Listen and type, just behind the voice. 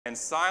And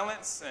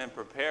silence and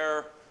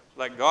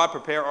let God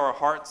prepare our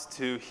hearts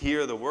to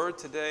hear the word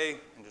today,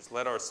 and just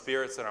let our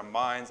spirits and our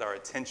minds, our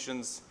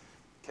attentions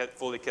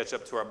fully catch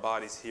up to our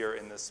bodies here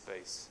in this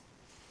space.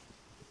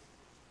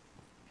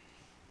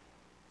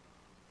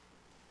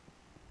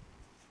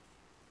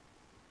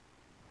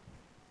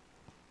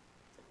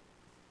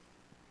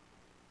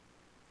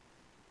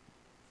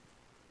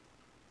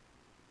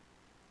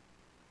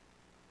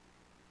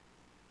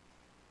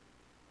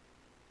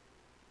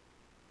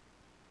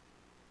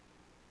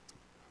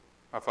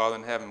 Our Father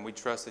in heaven, we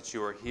trust that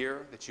you are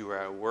here, that you are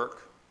at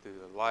work through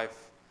the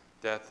life,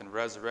 death, and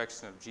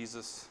resurrection of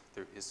Jesus,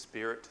 through his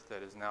Spirit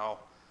that is now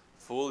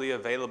fully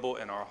available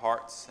in our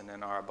hearts and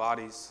in our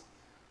bodies.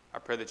 I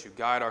pray that you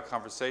guide our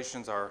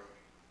conversations, our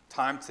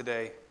time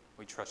today.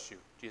 We trust you.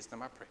 In Jesus'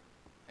 name I pray.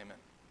 Amen.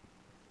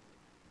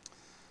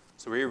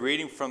 So we're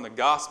reading from the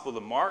Gospel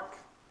of Mark.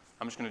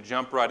 I'm just going to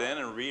jump right in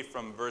and read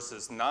from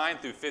verses 9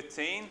 through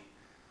 15.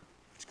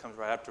 Which comes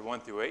right after 1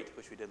 through 8,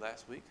 which we did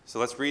last week. So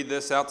let's read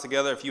this out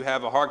together. If you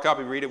have a hard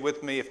copy, read it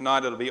with me. If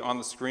not, it'll be on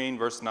the screen.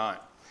 Verse 9.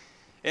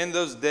 In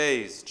those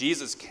days,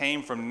 Jesus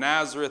came from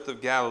Nazareth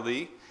of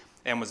Galilee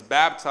and was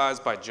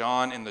baptized by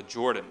John in the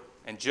Jordan.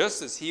 And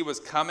just as he was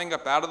coming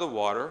up out of the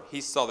water,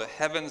 he saw the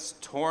heavens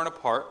torn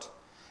apart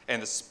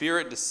and the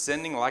Spirit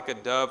descending like a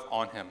dove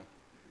on him.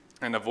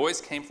 And a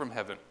voice came from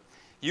heaven,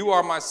 "You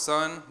are my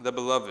Son, the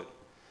beloved.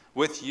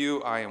 With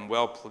you I am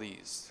well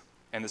pleased."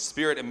 And the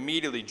Spirit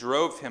immediately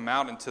drove him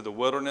out into the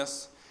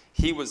wilderness.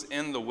 He was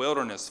in the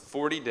wilderness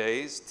 40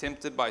 days,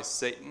 tempted by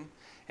Satan,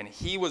 and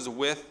he was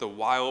with the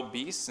wild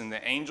beasts, and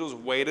the angels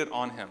waited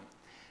on him.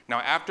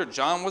 Now after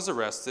John was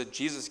arrested,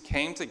 Jesus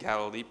came to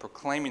Galilee,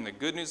 proclaiming the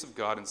good news of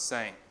God and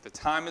saying, "The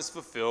time is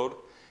fulfilled,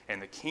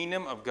 and the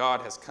kingdom of God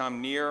has come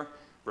near.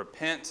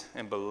 Repent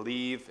and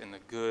believe in the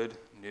good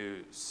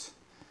news."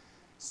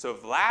 So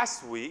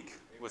last week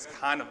was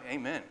kind of,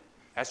 amen.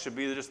 That should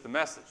be just the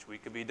message. We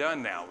could be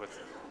done now with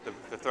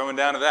the throwing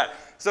down of that.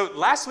 So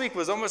last week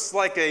was almost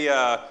like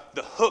the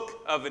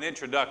hook of an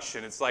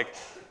introduction. It's like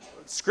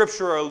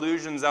scriptural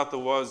allusions out the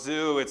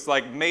wazoo. It's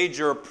like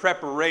major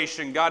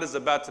preparation. God is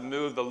about to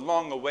move. The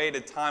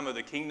long-awaited time of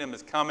the kingdom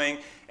is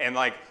coming, and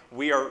like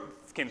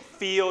can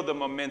feel the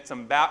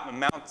momentum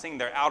mounting.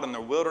 They're out in the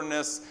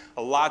wilderness.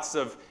 Lots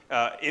of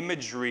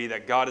imagery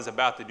that God is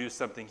about to do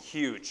something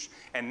huge.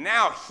 And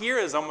now here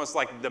is almost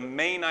like the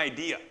main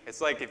idea. It's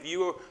like if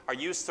you are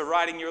used to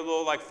writing your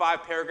little like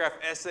 5-paragraph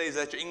essays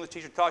that your English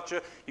teacher taught you,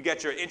 you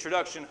got your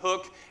introduction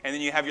hook, and then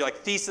you have your like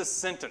thesis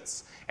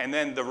sentence. And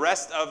then the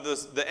rest of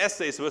the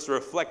essay is supposed to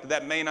reflect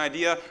that main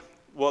idea.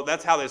 Well,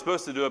 that's how they're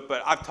supposed to do it,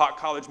 but I've taught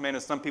college men,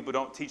 and some people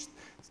don't teach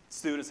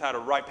students how to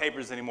write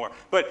papers anymore.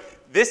 But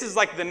this is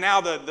like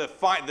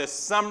the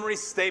summary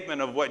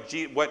statement of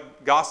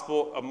what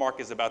Gospel of Mark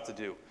is about to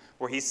do,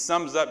 where he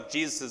sums up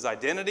Jesus'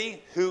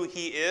 identity, who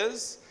he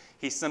is,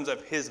 he sums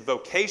up his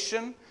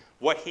vocation,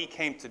 what he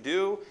came to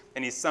do,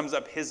 and he sums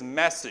up his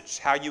message,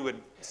 how you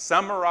would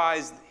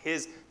summarize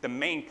the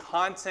main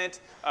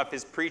content of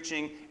his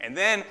preaching, and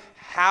then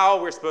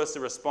how we're supposed to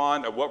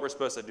respond or what we're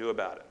supposed to do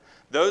about it.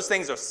 Those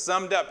things are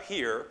summed up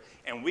here,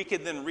 and we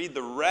can then read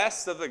the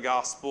rest of the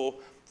gospel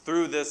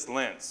through this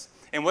lens.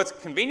 And what's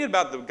convenient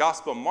about the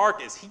Gospel of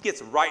Mark is he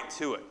gets right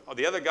to it.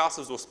 The other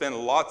Gospels will spend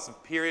lots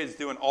of periods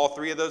doing all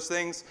three of those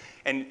things,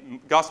 and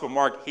Gospel of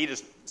Mark, he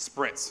just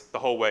sprints the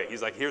whole way.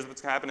 He's like, here's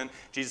what's happening.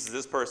 Jesus is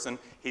this person.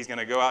 He's going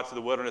to go out to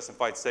the wilderness and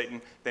fight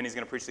Satan. Then he's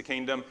going to preach the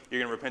kingdom.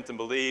 You're going to repent and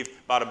believe.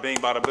 Bada bing,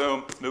 bada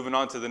boom. Moving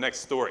on to the next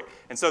story.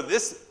 And so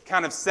this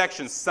kind of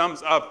section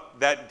sums up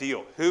that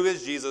deal. Who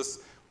is Jesus?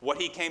 What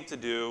he came to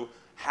do,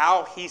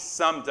 how he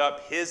summed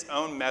up his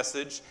own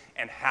message,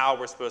 and how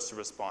we're supposed to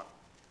respond.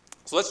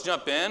 So let's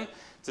jump in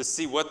to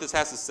see what this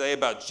has to say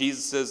about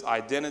Jesus'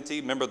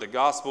 identity. Remember, the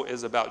gospel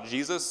is about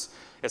Jesus.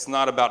 It's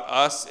not about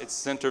us. It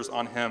centers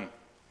on him.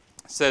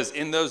 It says,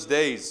 in those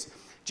days,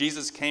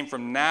 Jesus came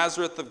from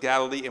Nazareth of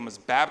Galilee and was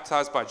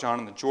baptized by John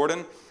in the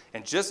Jordan.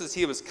 And just as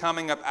he was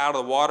coming up out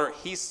of the water,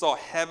 he saw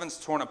heavens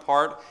torn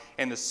apart,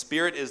 and the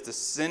Spirit is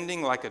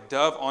descending like a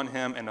dove on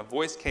him, and a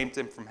voice came to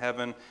him from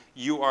heaven,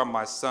 "You are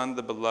my Son,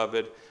 the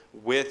beloved.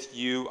 With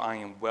you I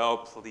am well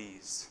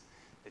pleased."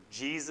 That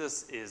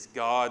Jesus is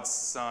God's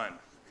Son.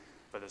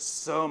 But there's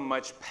so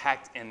much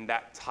packed in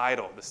that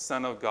title, the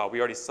Son of God. We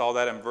already saw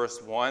that in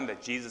verse 1,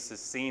 that Jesus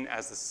is seen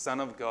as the Son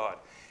of God.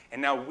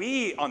 And now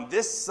we, on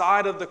this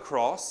side of the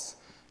cross,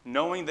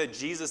 knowing that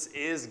Jesus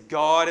is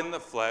God in the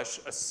flesh,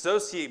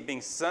 associate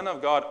being Son of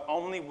God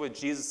only with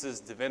Jesus'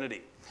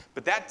 divinity.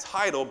 But that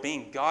title,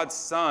 being God's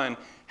Son,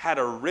 had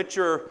a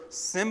richer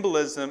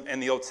symbolism in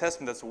the Old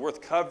Testament that's worth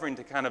covering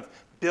to kind of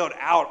build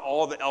out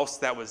all the else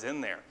that was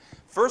in there.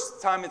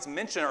 First time it's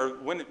mentioned, or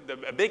when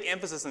a big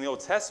emphasis in the Old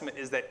Testament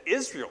is that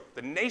Israel,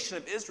 the nation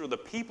of Israel, the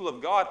people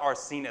of God, are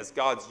seen as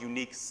God's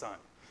unique Son.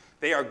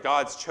 They are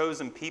God's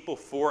chosen people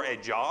for a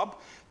job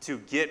to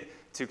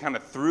kind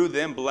of through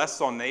them bless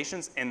all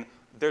nations. And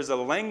there's a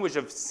language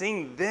of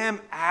seeing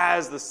them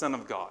as the Son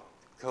of God,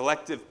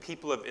 collective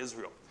people of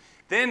Israel.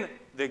 Then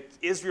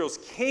Israel's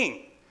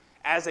king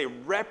as a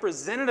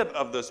representative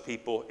of those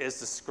people, is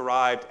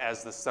described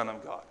as the Son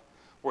of God,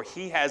 where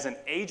he has an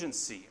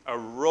agency, a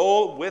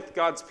role with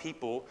God's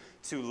people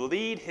to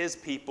lead his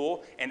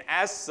people, and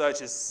as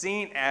such is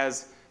seen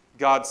as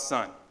God's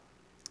Son.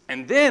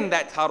 And then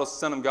that title,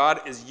 Son of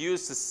God, is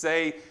used to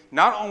say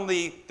not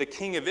only the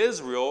King of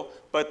Israel,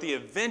 but the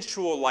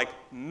eventual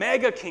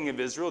mega King of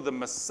Israel, the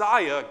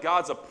Messiah,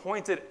 God's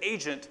appointed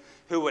agent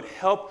who would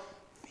help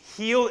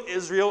heal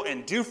Israel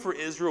and do for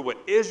Israel what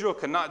Israel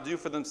could not do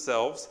for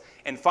themselves.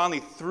 And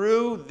finally,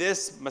 through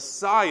this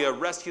Messiah,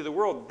 rescue the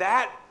world.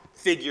 That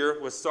figure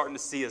was starting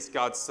to see as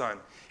God's Son.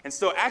 And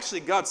so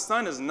actually God's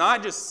Son is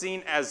not just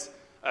seen as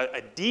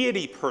a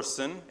deity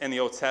person in the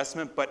Old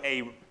Testament, but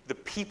the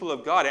people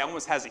of God. It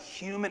almost has a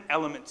human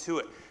element to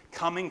it,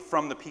 coming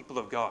from the people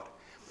of God.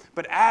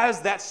 But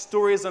as that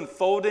story is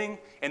unfolding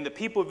and the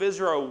people of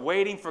Israel are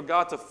waiting for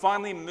God to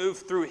finally move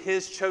through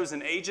his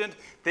chosen agent,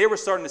 they were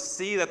starting to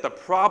see that the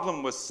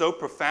problem was so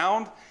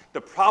profound, the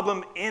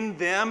problem in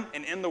them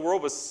and in the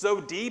world was so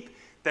deep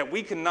that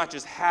we could not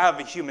just have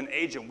a human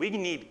agent. We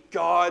need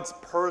God's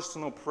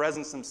personal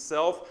presence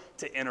himself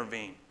to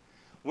intervene.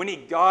 We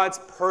need God's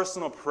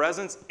personal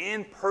presence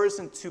in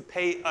person to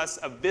pay us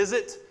a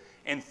visit,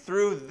 and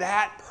through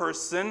that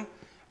person,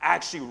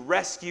 actually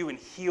rescue and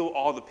heal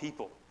all the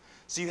people.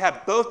 So you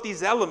have both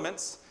these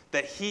elements,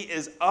 that he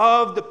is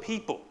of the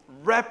people,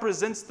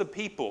 represents the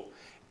people,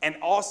 and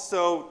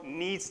also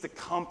needs to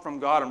come from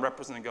God and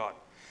represent God.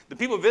 The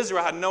people of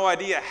Israel had no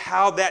idea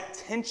how that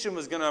tension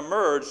was going to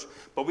emerge,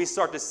 but we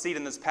start to see it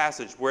in this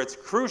passage, where it's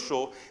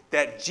crucial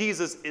that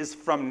Jesus is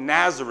from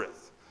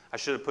Nazareth. I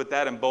should have put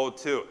that in bold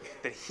too.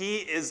 That he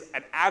is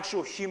an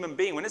actual human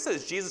being. When it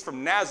says Jesus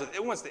from Nazareth,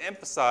 it wants to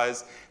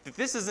emphasize that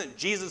this isn't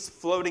Jesus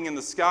floating in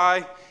the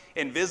sky,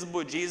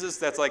 invisible Jesus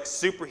that's like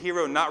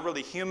superhero, not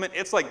really human.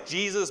 It's like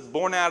Jesus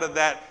born out of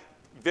that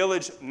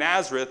village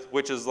Nazareth,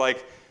 which is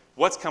like,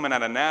 what's coming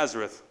out of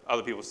Nazareth,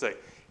 other people say.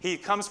 He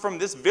comes from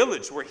this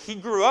village where he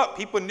grew up.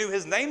 People knew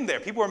his name there.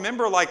 People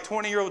remember like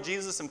 20-year-old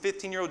Jesus and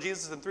 15-year-old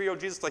Jesus and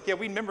 3-year-old Jesus. Like, yeah,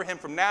 we remember him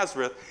from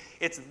Nazareth.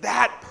 It's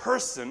that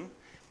person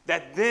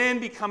that then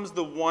becomes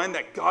the one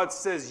that God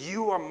says,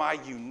 you are my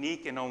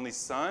unique and only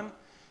Son,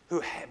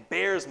 who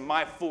bears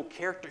my full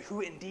character,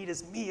 who indeed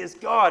is me, is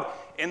God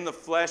in the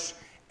flesh,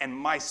 and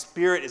my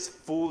spirit is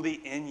fully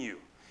in you.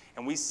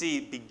 And we see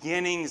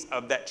beginnings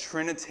of that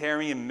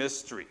Trinitarian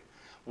mystery,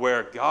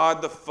 where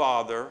God the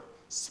Father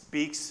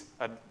speaks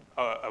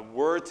a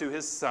word to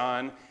his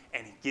Son,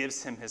 and he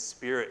gives him his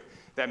Spirit.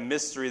 That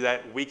mystery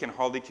that we can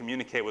hardly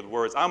communicate with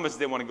words. I almost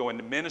didn't want to go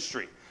into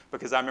ministry,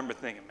 because I remember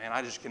thinking, man,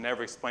 I just can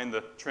never explain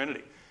the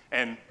Trinity.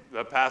 And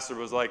the pastor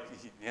was like,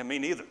 yeah, me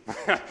neither.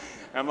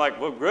 I'm like,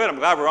 well, good. I'm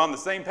glad we're on the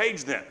same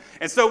page then.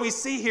 And so we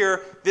see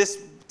here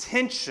this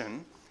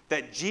tension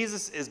that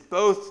Jesus is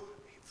both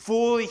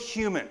fully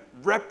human,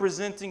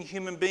 representing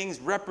human beings,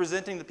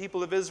 representing the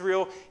people of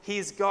Israel.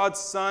 He's God's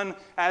Son,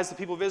 as the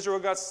people of Israel are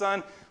God's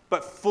Son,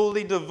 but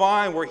fully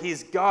divine, where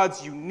he's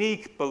God's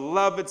unique,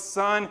 beloved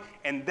Son.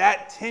 And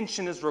that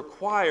tension is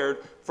required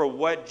for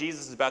what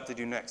Jesus is about to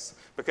do next.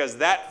 Because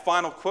that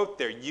final quote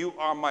there, you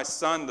are my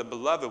Son, the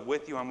beloved,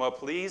 with you I'm well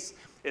pleased,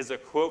 is a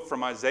quote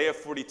from Isaiah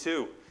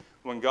 42,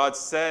 when God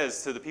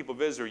says to the people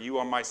of Israel, you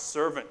are my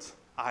servant,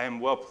 I am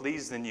well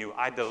pleased in you,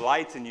 I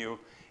delight in you.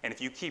 And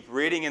if you keep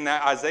reading in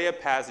that Isaiah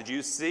passage,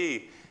 you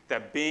see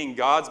that being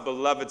God's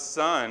beloved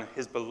Son,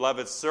 his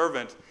beloved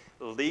servant,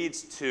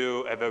 leads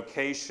to a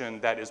vocation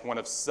that is one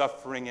of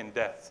suffering and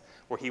death,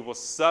 where he will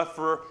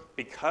suffer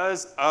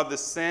because of the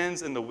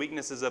sins and the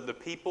weaknesses of the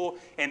people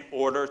in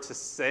order to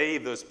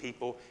save those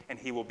people, and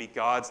he will be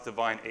God's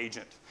divine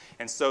agent.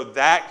 And so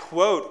that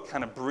quote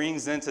kind of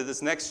brings into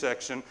this next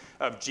section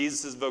of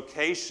Jesus'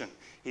 vocation.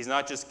 He's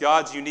not just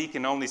God's unique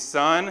and only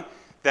Son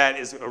that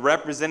is a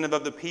representative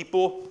of the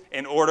people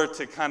in order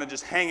to kind of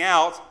just hang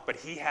out, but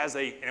he has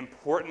an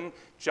important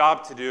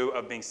job to do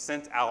of being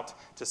sent out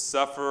to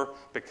suffer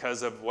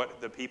because of what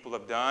the people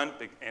have done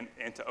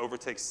and to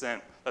overtake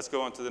sin. Let's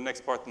go on to the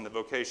next part in the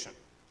vocation.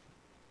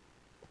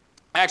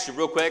 Actually,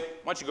 real quick,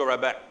 why don't you go right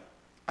back?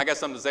 I got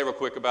something to say real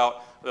quick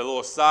about the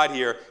little aside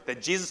here,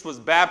 that Jesus was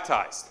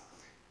baptized.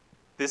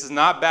 This is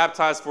not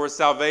baptized for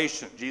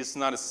salvation. Jesus is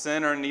not a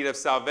sinner in need of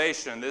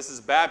salvation. This is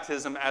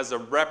baptism as a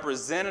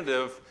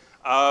representative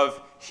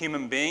of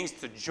human beings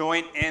to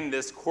join in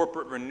this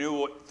corporate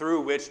renewal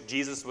through which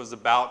Jesus was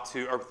about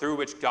to, or through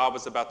which God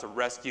was about to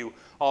rescue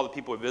all the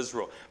people of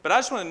Israel. But I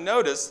just want to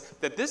notice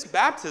that this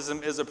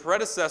baptism is a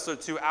predecessor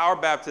to our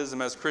baptism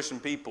as Christian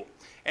people.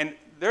 And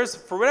there's,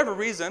 for whatever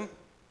reason,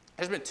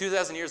 there's been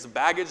 2,000 years of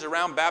baggage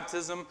around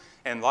baptism,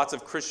 and lots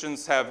of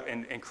Christians have,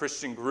 and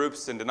Christian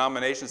groups and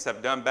denominations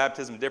have done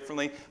baptism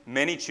differently.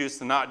 Many choose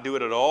to not do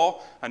it at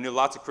all. I knew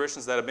lots of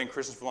Christians that have been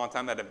Christians for a long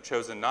time that have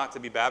chosen not to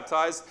be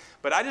baptized.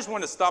 But I just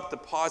want to stop to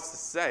pause to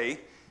say,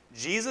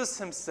 Jesus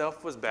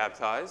himself was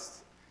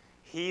baptized.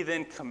 He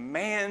then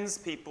commands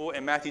people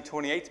in Matthew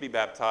 28 to be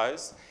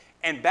baptized.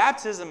 And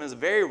baptism is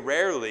very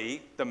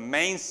rarely the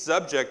main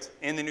subject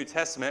in the New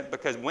Testament,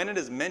 because when it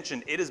is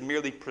mentioned, it is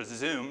merely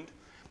presumed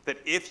that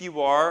if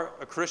you are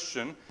a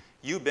Christian,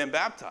 you've been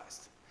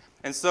baptized.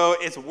 And so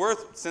it's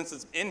worth, since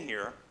it's in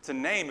here, to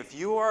name, if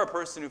you are a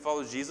person who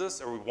follows Jesus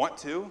or want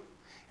to,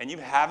 and you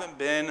haven't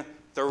been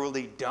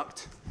thoroughly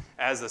dunked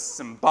as a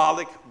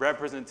symbolic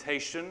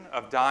representation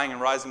of dying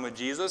and rising with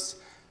Jesus,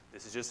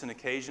 this is just an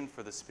occasion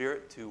for the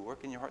Spirit to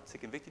work in your heart to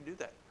convict you to do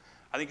that.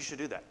 I think you should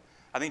do that.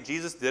 I think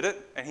Jesus did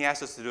it, and he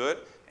asked us to do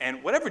it.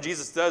 And whatever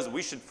Jesus does,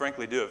 we should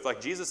frankly do. If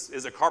like Jesus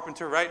is a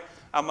carpenter, right?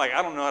 I'm like,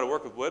 I don't know how to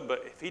work with wood,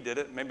 but if he did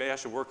it, maybe I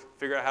should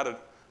figure out how to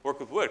work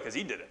with wood, because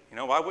he did it.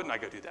 Why wouldn't I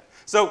go do that?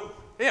 So,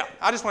 yeah,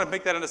 I just want to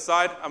make that an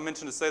aside. I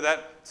mentioned to say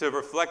that to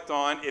reflect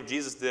on if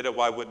Jesus did it,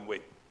 why wouldn't we?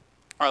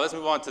 All right, let's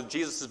move on to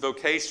Jesus'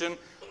 vocation,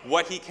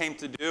 what he came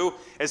to do.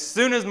 As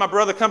soon as my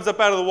brother comes up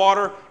out of the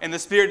water and the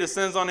Spirit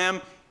descends on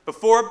him,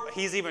 before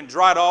he's even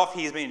dried off,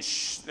 he's being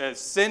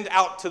sent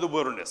out to the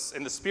wilderness.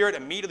 And the Spirit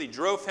immediately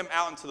drove him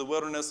out into the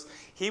wilderness.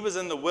 He was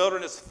in the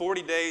wilderness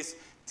 40 days,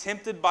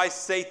 tempted by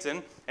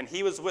Satan, and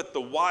he was with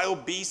the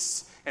wild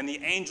beasts, and the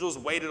angels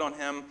waited on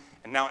him.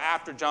 And now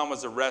after John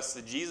was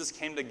arrested, Jesus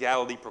came to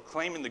Galilee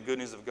proclaiming the good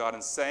news of God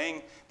and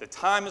saying, the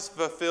time is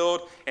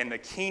fulfilled and the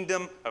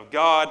kingdom of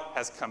God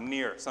has come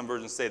near. Some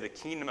versions say the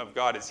kingdom of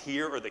God is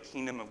here, or the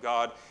kingdom of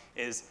God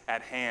is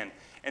at hand.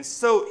 And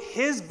so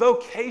his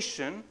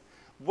vocation,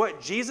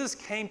 what Jesus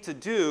came to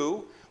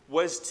do,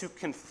 was to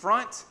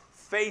confront,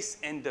 face,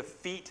 and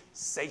defeat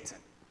Satan.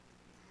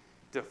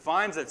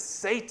 Defines that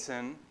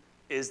Satan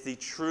is the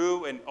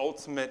true and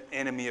ultimate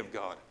enemy of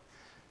God.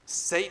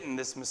 Satan,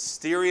 this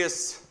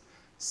mysterious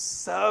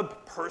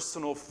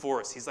sub-personal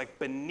force. He's like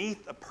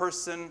beneath a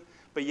person,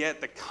 but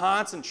yet the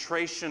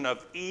concentration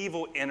of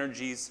evil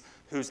energies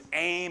whose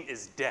aim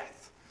is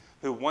death,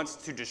 who wants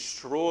to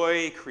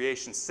destroy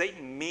creation.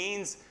 Satan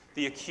means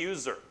the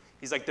accuser.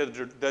 He's like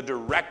the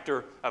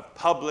director of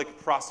public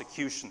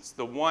prosecutions,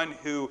 the one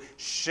who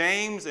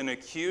shames and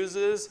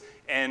accuses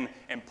and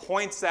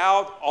points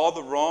out all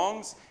the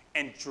wrongs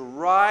and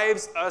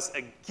drives us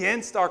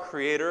against our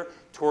Creator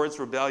towards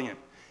rebellion.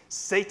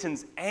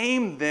 Satan's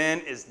aim then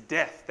is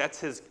death. That's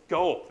his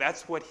goal.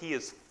 That's what he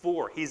is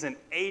for. He's an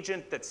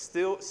agent that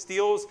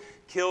steals,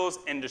 kills,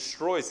 and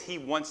destroys. He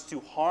wants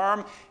to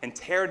harm and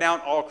tear down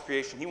all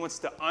creation. He wants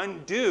to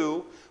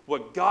undo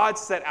what God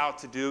set out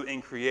to do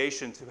in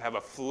creation, to have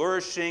a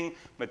flourishing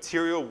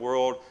material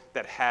world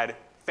that had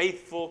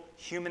faithful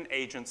human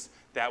agents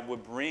that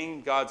would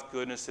bring God's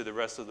goodness to the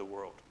rest of the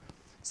world.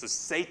 So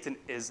Satan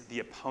is the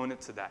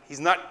opponent to that. He's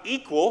not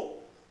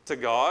equal to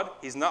God.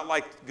 He's not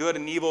like good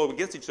and evil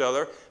against each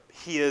other.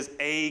 He is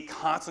a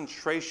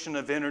concentration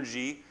of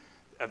energy,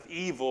 of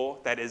evil,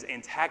 that is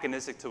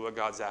antagonistic to what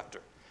God's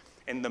after.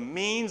 And the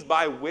means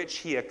by which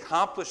he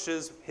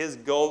accomplishes his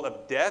goal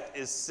of death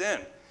is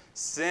sin.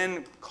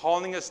 Sin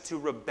calling us to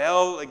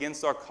rebel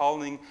against our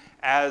calling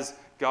as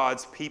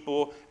God's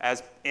people,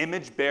 as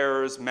image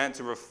bearers meant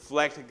to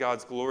reflect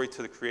God's glory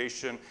to the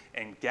creation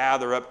and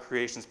gather up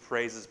creation's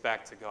praises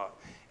back to God.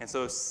 And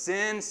so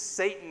sin,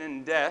 Satan,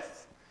 and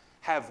death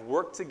have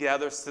worked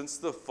together since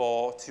the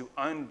fall to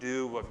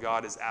undo what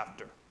God is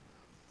after.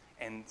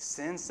 And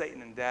sin,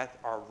 Satan, and death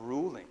are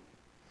ruling.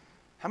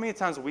 How many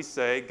times do we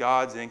say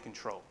God's in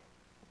control?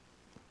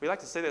 We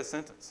like to say that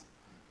sentence.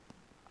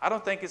 I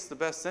don't think it's the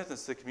best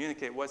sentence to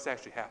communicate what's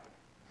actually happening.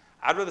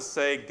 I'd rather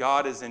say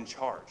God is in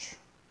charge.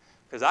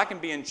 Because I can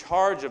be in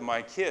charge of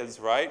my kids,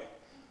 right?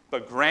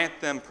 But grant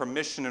them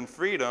permission and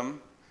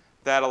freedom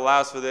that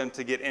allows for them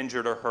to get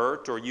injured or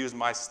hurt or use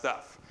my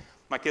stuff.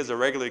 My kids are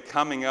regularly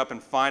coming up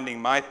and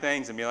finding my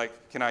things and be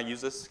like, can I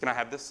use this? Can I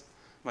have this?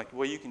 I'm like,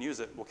 well, you can use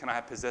it. Well, can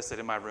I possess it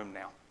in my room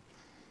now?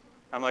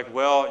 I'm like,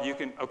 well, you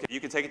can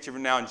take it to your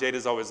room now. And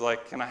Jada's always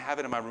like, can I have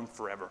it in my room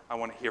forever? I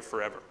want it here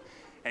forever.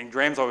 And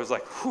Graham's always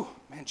like, whew,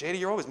 man, Jada,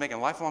 you're always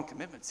making lifelong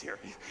commitments here.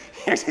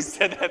 He actually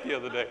said that the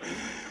other day.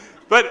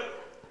 But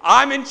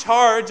I'm in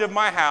charge of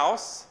my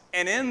house,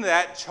 and in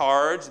that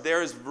charge,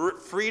 there is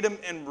freedom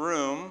and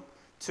room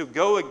to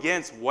go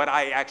against what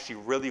I actually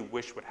really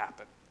wish would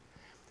happen.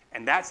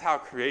 And that's how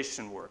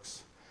creation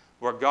works,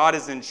 where God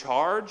is in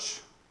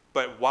charge,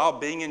 but while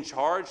being in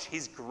charge,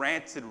 he's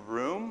granted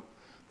room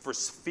for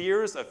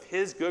spheres of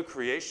his good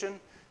creation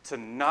to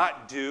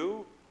not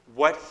do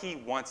what he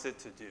wants it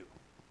to do.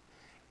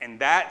 And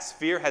that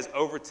sphere has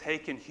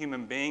overtaken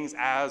human beings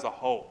as a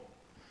whole,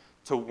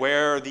 to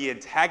where the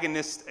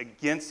antagonist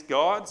against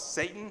God,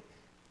 Satan,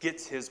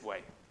 gets his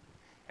way.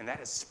 And that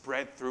is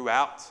spread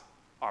throughout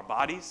our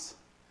bodies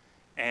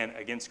and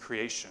against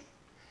creation.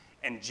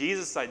 And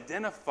Jesus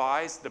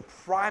identifies the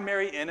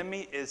primary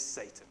enemy is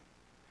Satan,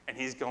 and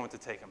he's going to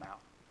take him out.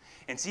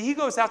 And see, he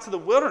goes out to the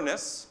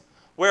wilderness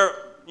where,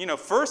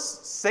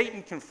 first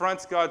Satan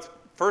confronts God's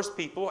first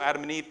people,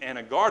 Adam and Eve, in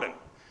a garden,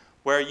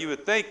 where you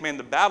would think, man,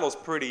 the battle's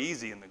pretty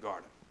easy in the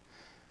garden.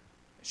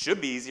 It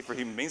should be easy for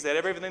human beings. They had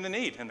everything they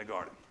need in the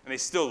garden, and they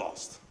still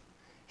lost.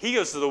 He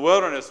goes to the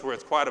wilderness where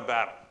it's quite a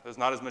battle. There's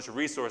not as much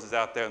resources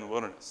out there in the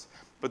wilderness.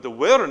 But the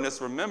wilderness,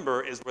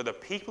 remember, is where the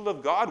people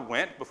of God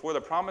went before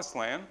the promised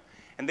land,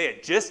 and they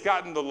had just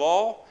gotten the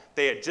law.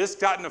 They had just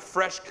gotten a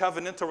fresh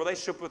covenantal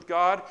relationship with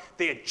God.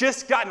 They had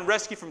just gotten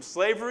rescued from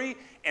slavery,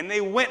 and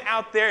they went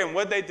out there, and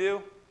what did they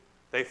do?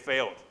 They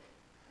failed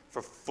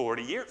for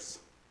 40 years.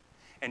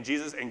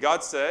 And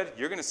God said,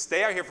 you're going to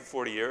stay out here for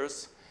 40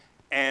 years,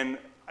 and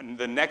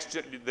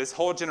this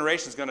whole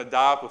generation is going to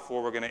die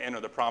before we're going to enter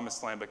the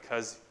promised land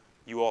because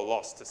you all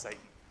lost to Satan.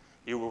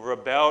 You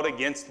rebelled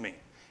against me.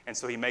 And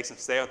so he makes them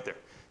stay out there.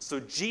 So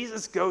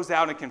Jesus goes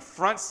out and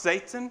confronts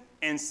Satan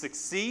and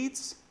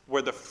succeeds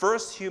where the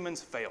first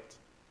humans failed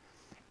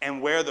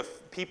and where the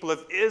people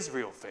of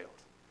Israel failed.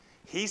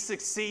 He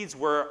succeeds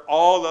where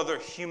all other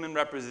human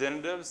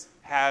representatives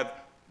have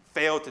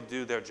failed to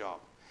do their job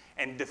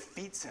and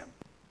defeats him.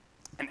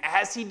 And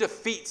as he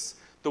defeats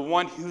the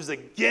one who's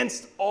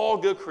against all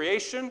good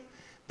creation,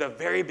 the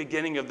very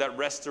beginning of that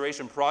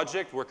restoration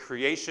project where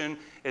creation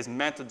is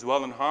meant to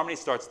dwell in harmony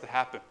starts to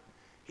happen.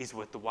 He's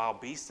with the wild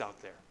beasts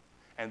out there.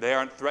 And they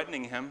aren't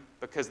threatening him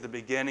because the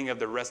beginning of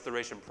the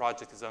restoration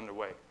project is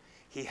underway.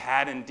 He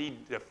had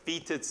indeed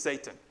defeated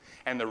Satan.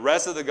 And the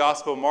rest of the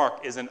Gospel of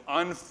Mark is an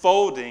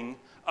unfolding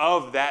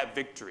of that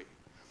victory.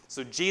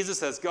 So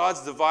Jesus, as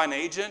God's divine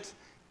agent,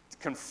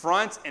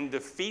 confronts and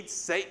defeats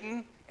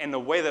Satan in the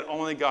way that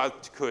only God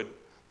could,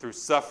 through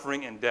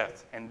suffering and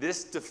death. And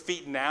this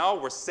defeat now,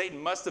 where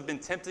Satan must have been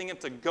tempting him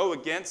to go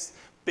against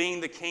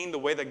being the king the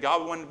way that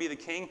God wanted to be the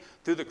king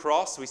through the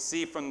cross. We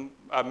see from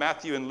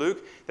Matthew and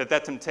Luke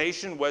that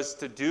temptation was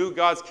to do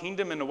God's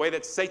kingdom in the way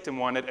that Satan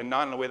wanted and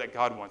not in the way that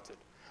God wanted.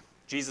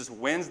 Jesus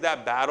wins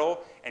that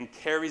battle and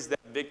carries that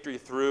victory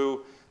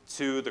through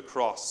to the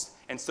cross.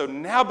 And so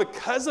now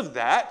because of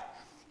that,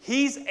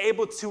 he's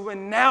able to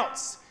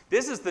announce.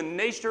 This is the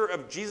nature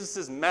of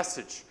Jesus'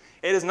 message.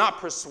 It is not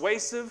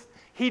persuasive.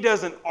 He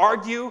doesn't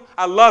argue.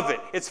 I love it.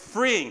 It's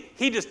freeing.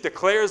 He just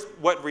declares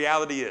what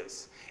reality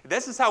is.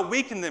 This is how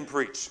we can then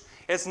preach.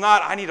 It's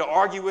not, I need to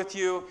argue with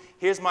you.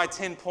 Here's my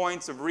 10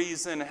 points of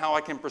reason how I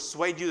can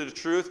persuade you to the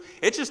truth.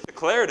 It's just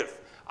declarative.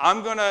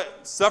 I'm going to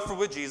suffer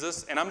with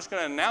Jesus, and I'm just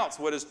going to announce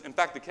what is, in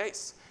fact, the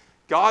case.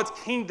 God's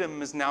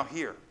kingdom is now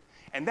here.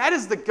 And that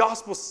is the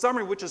gospel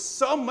summary, which is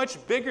so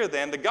much bigger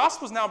than, the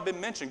gospel's now been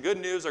mentioned. Good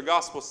news or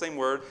gospel, same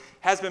word,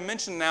 has been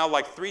mentioned now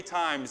like 3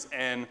 times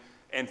in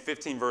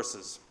 15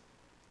 verses.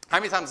 How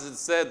many times is it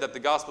said that the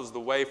gospel is the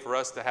way for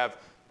us to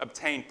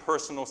obtain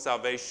personal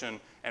salvation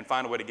and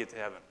find a way to get to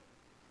heaven?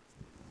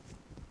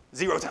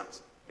 0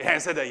 times. It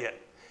hasn't said that yet.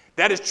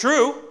 That is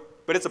true,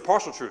 but it's a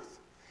partial truth.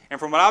 And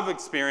from what I've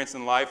experienced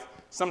in life,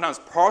 sometimes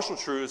partial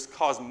truths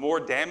cause more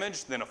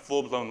damage than a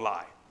full-blown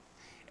lie.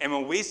 And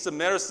when we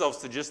submit ourselves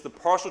to just the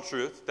partial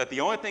truth, that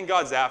the only thing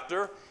God's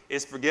after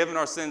is forgiving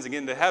our sins and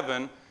getting to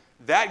heaven,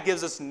 that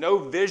gives us no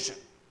vision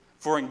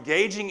for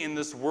engaging in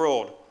this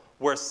world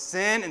where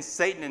sin and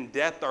Satan and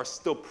death are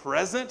still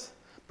present,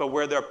 but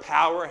where their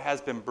power has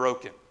been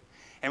broken.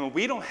 And when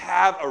we don't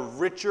have a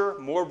richer,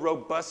 more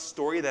robust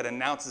story that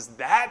announces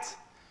that,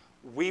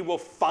 we will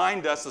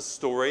find us a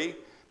story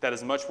that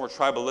is much more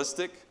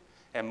tribalistic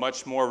and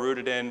much more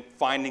rooted in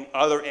finding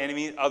other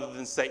enemies other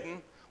than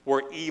Satan,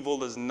 where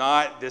evil is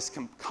not this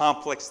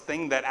complex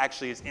thing that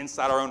actually is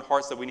inside our own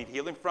hearts that we need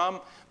healing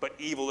from, but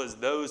evil is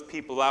those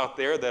people out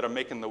there that are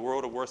making the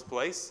world a worse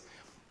place.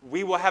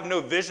 We will have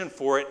no vision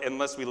for it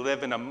unless we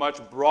live in a much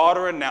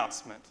broader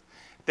announcement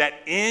that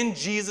in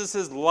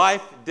Jesus'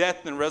 life,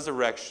 death, and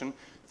resurrection,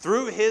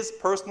 through his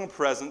personal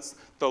presence,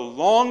 the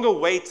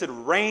long-awaited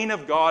reign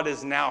of God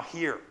is now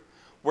here,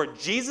 where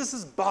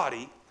Jesus'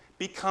 body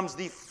becomes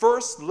the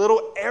first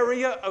little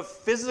area of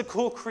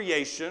physical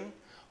creation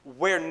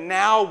where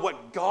now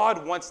what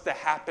God wants to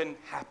happen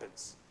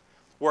happens.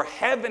 Where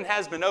heaven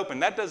has been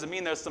opened. That doesn't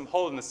mean there's some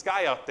hole in the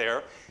sky out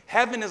there.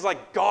 Heaven is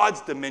like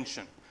God's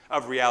dimension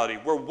of reality,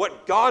 where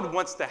what God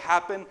wants to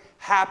happen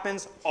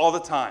happens all the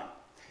time.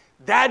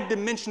 That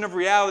dimension of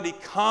reality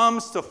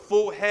comes to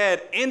full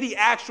head in the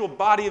actual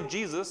body of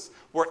Jesus,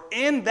 where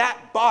in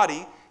that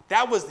body,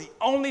 that was the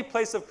only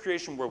place of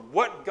creation where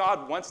what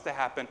God wants to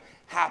happen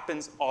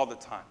happens all the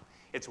time.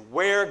 It's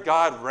where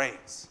God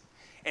reigns.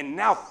 And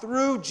now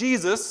through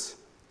Jesus,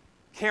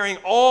 carrying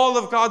all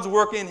of God's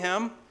work in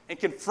him and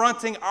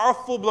confronting our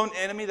full-blown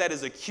enemy that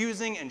is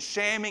accusing and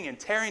shaming and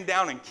tearing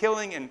down and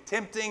killing and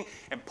tempting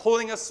and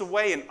pulling us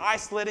away and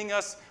isolating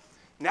us,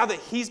 now that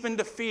he's been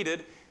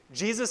defeated,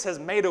 Jesus has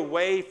made a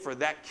way for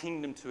that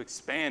kingdom to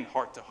expand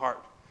heart to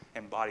heart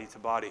and body to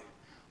body.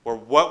 Where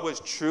what was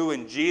true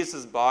in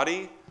Jesus'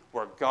 body,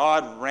 where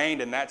God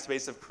reigned in that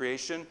space of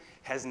creation,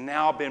 has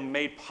now been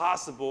made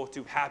possible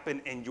to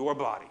happen in your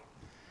body.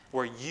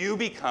 Where you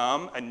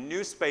become a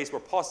new space where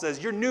Paul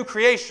says, you're new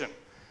creation.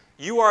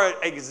 You are an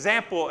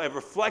example, a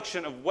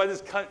reflection of what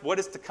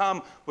is to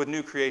come with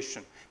new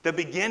creation. The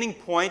beginning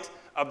point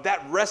of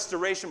that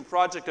restoration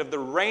project of the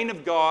reign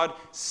of God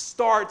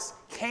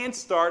can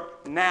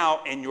start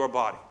now in your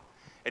body.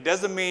 It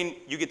doesn't mean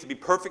you get to be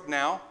perfect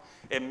now.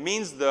 It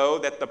means, though,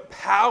 that the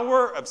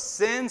power of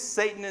sin,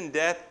 Satan, and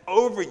death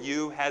over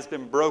you has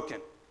been broken.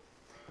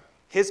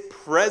 His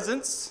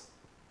presence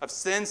of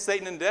sin,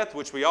 Satan, and death,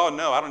 which we all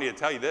know, I don't need to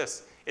tell you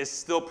this, is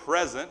still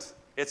present.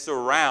 It's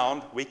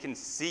around. We can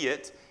see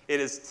it. It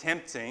is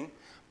tempting.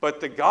 But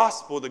the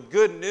gospel, the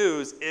good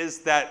news, is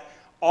that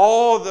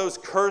all those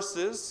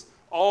curses,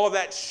 all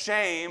that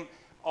shame,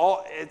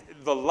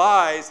 The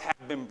lies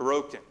have been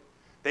broken.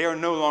 They are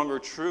no longer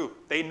true.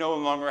 They no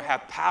longer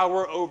have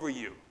power over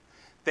you.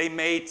 They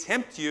may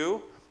tempt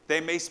you. They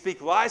may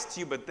speak lies to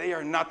you, but they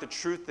are not the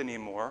truth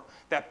anymore.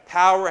 That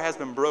power has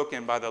been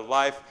broken by the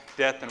life,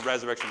 death, and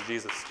resurrection of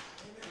Jesus.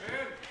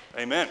 Amen.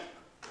 Amen.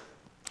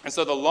 And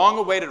so the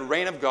long-awaited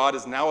reign of God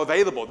is now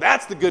available.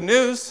 That's the good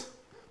news.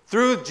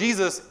 Through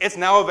Jesus, it's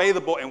now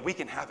available, and we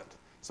can have it.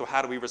 So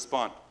how do we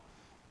respond?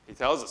 He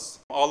tells us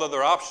all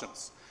other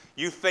options.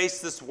 You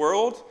face this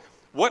world.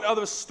 What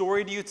other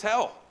story do you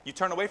tell? You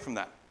turn away from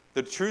that.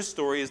 The true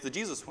story is the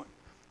Jesus one,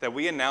 that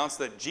we announce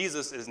that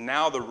Jesus is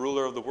now the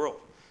ruler of the world.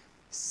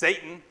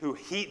 Satan,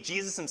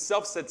 Jesus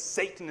himself said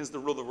Satan is the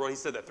ruler of the world. He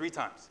said that 3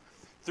 times.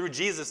 Through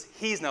Jesus,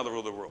 he's now the ruler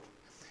of the world.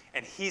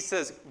 And he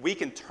says we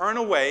can turn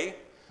away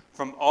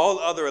from all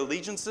other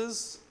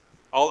allegiances,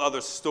 all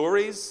other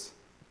stories,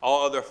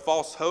 all other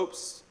false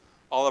hopes,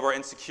 all of our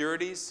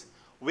insecurities.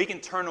 We can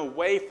turn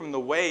away from the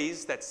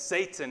ways that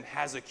Satan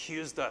has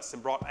accused us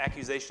and brought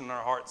accusation in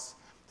our hearts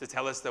to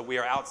tell us that we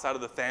are outside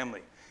of the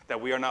family,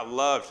 that we are not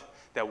loved,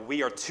 that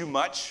we are too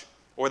much,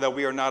 or that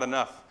we are not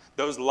enough.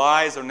 Those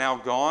lies are now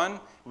gone.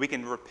 We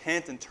can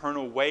repent and turn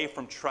away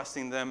from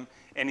trusting them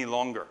any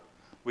longer.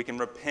 We can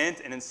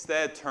repent and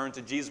instead turn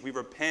to Jesus. We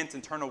repent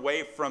and turn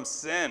away from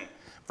sin,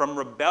 from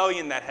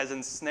rebellion that has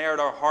ensnared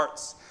our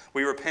hearts.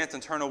 We repent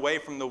and turn away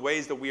from the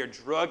ways that we are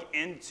drugged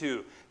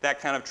into that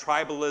kind of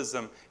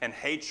tribalism and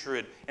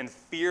hatred and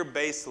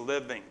fear-based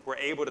living. We're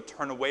able to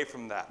turn away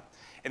from that.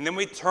 And then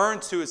we turn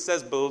to, it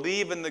says,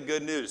 believe in the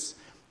good news.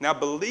 Now,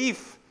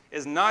 belief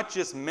is not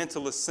just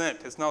mental assent.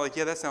 It's not like,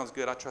 yeah, that sounds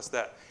good, I trust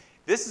that.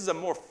 This is a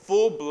more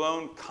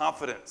full-blown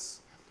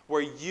confidence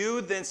where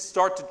you then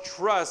start to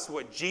trust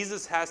what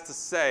Jesus has to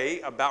say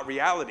about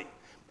reality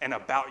and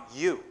about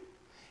you.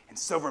 And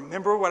so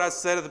remember what I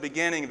said at the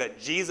beginning, that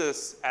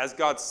Jesus, as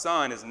God's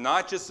Son, is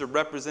not just a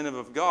representative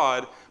of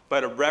God,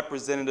 but a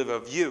representative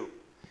of you.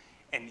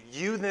 And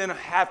you then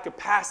have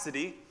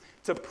capacity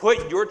to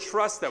put your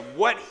trust that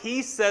what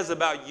he says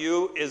about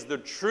you is the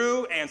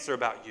true answer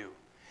about you.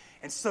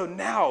 And so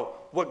now,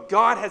 what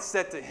God has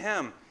said to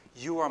him,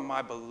 you are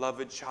my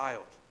beloved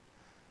child.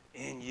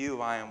 In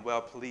you I am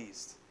well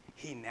pleased.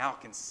 He now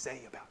can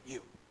say about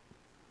you.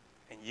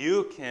 And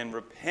you can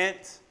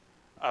repent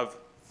of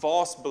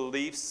false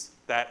beliefs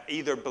that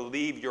either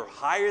believe you're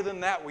higher than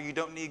that where you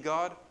don't need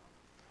God,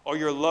 or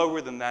you're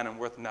lower than that and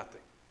worth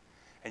nothing.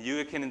 And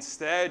you can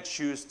instead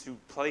choose to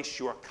place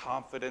your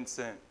confidence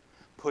in,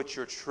 put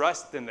your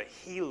trust in that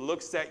he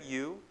looks at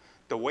you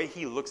the way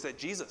he looks at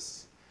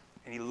Jesus.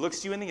 And he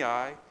looks you in the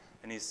eye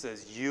and he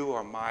says, you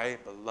are my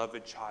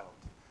beloved child.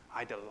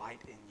 I delight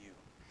in you.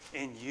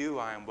 In you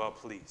I am well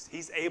pleased.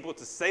 He's able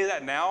to say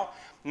that now,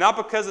 not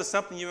because of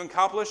something you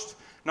accomplished,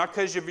 not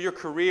because of your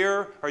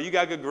career or you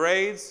got good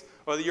grades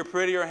or that you're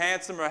pretty or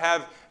handsome or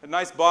have a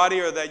nice body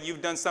or that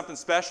you've done something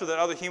special that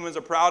other humans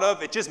are proud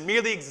of. It's just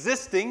merely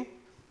existing,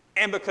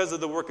 and because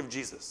of the work of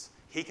Jesus.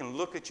 He can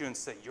look at you and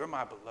say, you're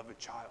my beloved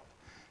child.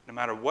 No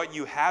matter what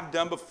you have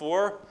done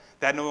before,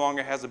 that no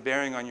longer has a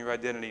bearing on your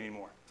identity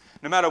anymore.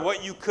 No matter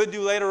what you could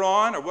do later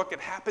on or what could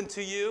happen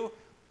to you,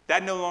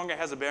 that no longer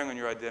has a bearing on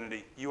your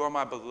identity. You are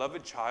my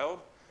beloved child.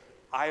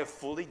 I have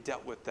fully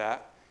dealt with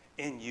that.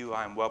 In you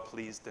I am well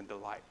pleased and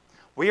delight.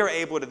 We are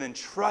able to then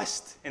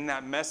trust in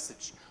that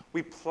message.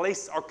 We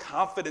place our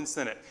confidence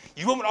in it.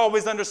 You won't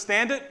always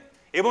understand it.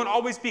 It won't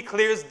always be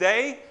clear as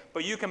day,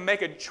 but you can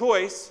make a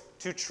choice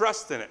to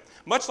trust in it.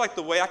 Much like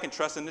the way I can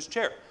trust in this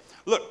chair.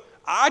 Look,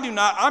 I'm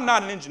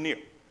not an engineer.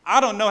 I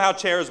don't know how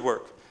chairs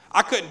work.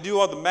 I couldn't do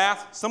all the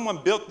math.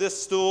 Someone built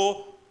this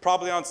stool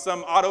probably on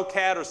some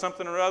AutoCAD or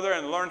something or other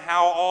and learned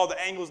how all the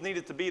angles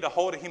needed to be to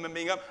hold a human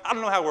being up. I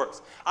don't know how it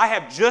works. I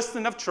have just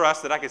enough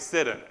trust that I can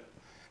sit in it.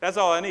 That's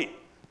all I need.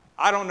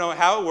 I don't know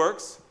how it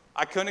works.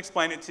 I couldn't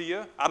explain it to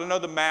you. I don't know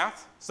the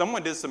math.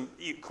 Someone did some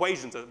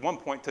equations at one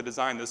point to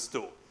design this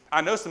stool.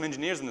 I know some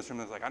engineers in this room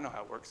that's like, I know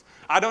how it works.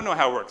 I don't know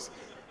how it works.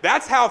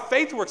 That's how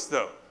faith works,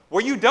 though,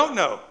 where you don't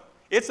know.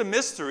 It's a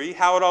mystery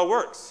how it all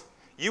works.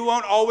 You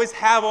won't always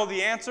have all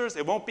the answers.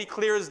 It won't be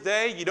clear as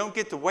day. You don't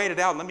get to wait it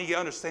out. Let me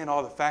understand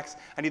all the facts.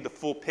 I need the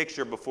full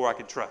picture before I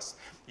can trust.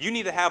 You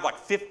need to have like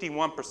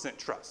 51%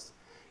 trust.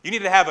 You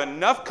need to have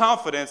enough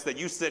confidence that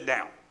you sit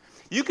down.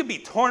 You could be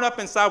torn up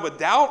inside with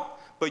doubt,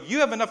 but you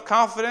have enough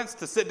confidence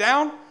to sit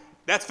down.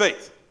 That's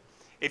faith.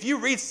 If you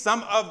read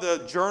some of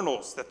the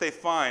journals that they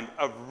find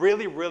of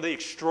really, really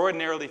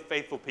extraordinarily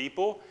faithful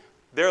people,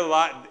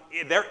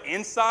 their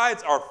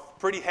insides are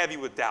pretty heavy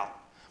with doubt.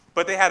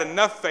 But they had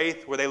enough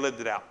faith where they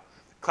lived it out.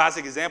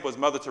 Classic example is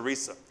Mother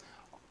Teresa.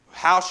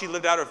 How she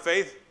lived out her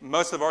faith,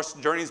 most of our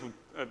journeys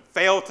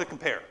fail to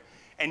compare.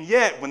 And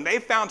yet, when they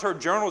found her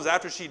journals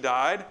after she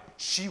died,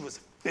 she was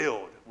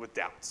filled with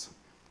doubts,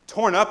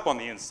 torn up on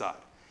the inside.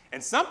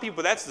 And some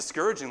people, that's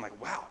discouraging,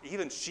 like, wow,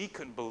 even she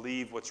couldn't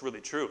believe what's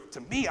really true.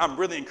 To me, I'm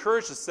really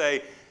encouraged to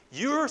say,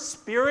 your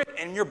spirit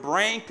and your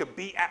brain could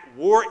be at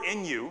war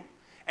in you,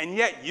 and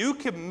yet you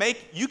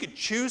could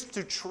choose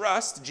to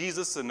trust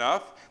Jesus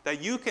enough that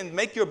you can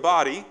make your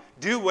body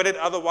do what it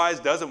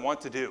otherwise doesn't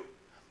want to do.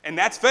 And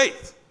that's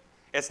faith.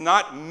 It's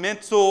not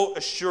mental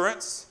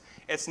assurance.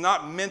 It's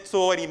not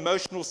mental and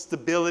emotional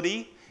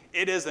stability.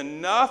 It is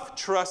enough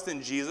trust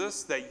in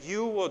Jesus that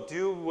you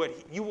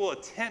will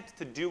attempt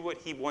to do what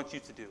he wants you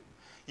to do.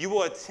 You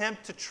will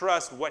attempt to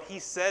trust what he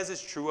says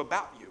is true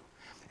about you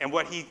and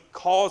what he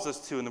calls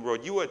us to in the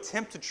world. You will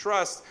attempt to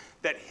trust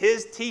that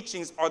his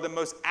teachings are the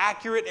most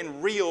accurate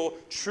and real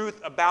truth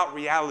about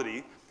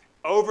reality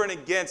over and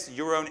against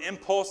your own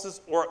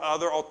impulses or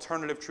other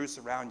alternative truths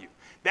around you.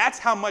 That's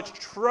how much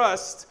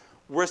trust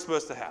we're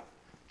supposed to have.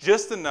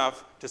 Just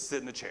enough to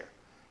sit in the chair.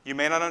 You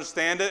may not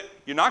understand it.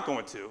 You're not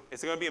going to.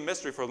 It's going to be a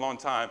mystery for a long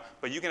time,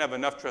 but you can have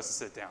enough trust to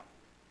sit down.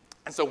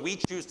 And so we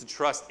choose to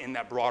trust in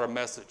that broader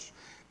message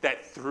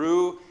that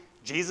through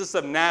Jesus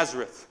of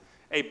Nazareth,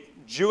 a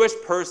Jewish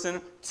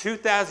person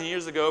 2,000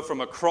 years ago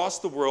from across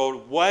the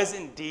world was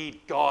indeed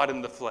God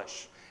in the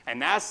flesh.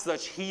 And as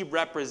such, he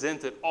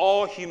represented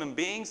all human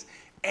beings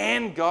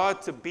and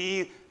God to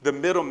be the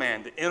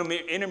middleman, the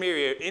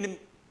intermediary.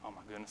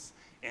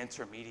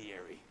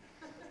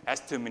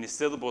 That's too many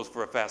syllables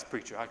for a fast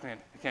preacher. I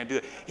can't do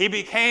that. He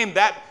became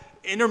that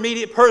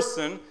intermediate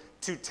person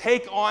to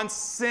take on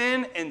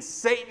sin and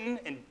Satan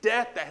and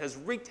death that has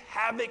wreaked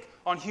havoc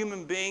on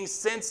human beings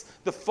since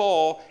the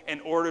fall in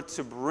order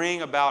to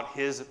bring about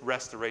his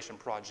restoration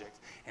project.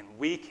 And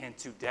we can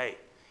today.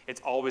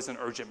 It's always an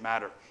urgent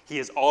matter. He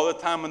is all the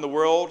time in the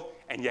world,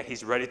 and yet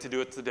he's ready to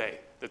do it today.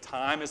 The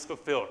time is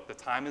fulfilled. The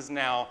time is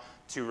now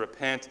to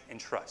repent and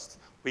trust.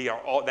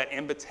 That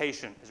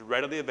invitation is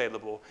readily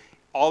available.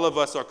 All of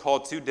us are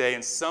called today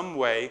in some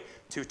way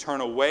to turn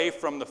away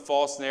from the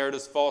false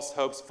narratives, false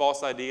hopes,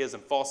 false ideas,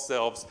 and false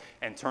selves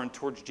and turn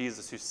towards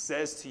Jesus, who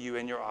says to you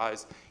in your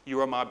eyes,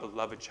 "You are my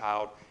beloved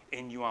child,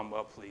 in you I'm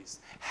well pleased."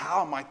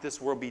 How might this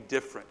world be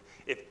different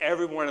if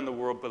everyone in the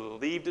world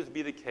believed it to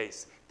be the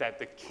case that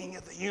the King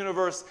of the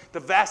universe, the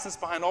vastness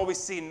behind all we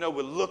see and know,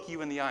 would look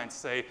you in the eye and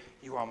say,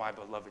 "You are my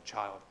beloved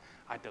child.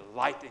 I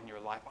delight in your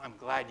life. I'm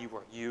glad you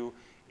are you.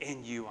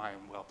 In you I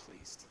am well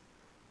pleased."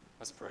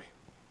 Let's pray.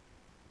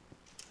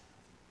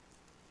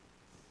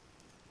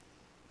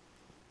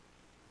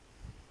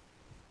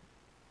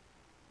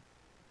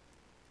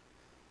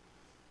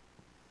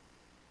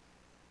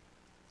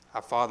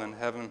 Our Father in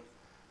heaven,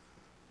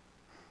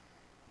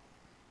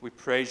 we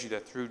praise you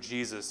that through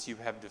Jesus you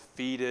have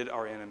defeated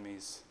our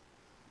enemies,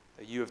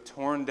 that you have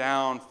torn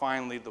down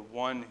finally the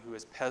one who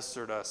has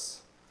pestered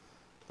us,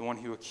 the one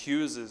who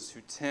accuses,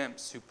 who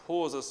tempts, who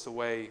pulls us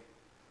away,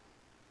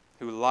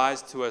 who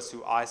lies to us,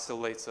 who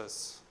isolates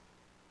us,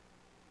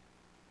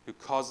 who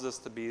causes us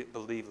to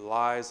believe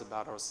lies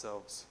about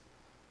ourselves.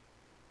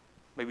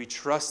 May we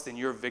trust in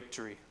your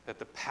victory, that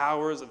the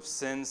powers of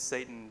sin,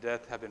 Satan, and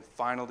death have been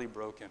finally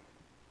broken.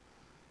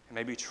 And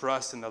may we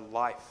trust in the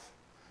life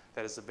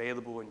that is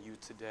available in you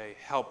today.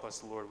 Help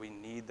us, Lord. We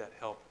need that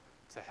help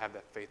to have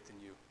that faith in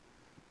you.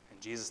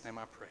 In Jesus' name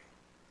I pray.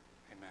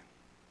 Amen.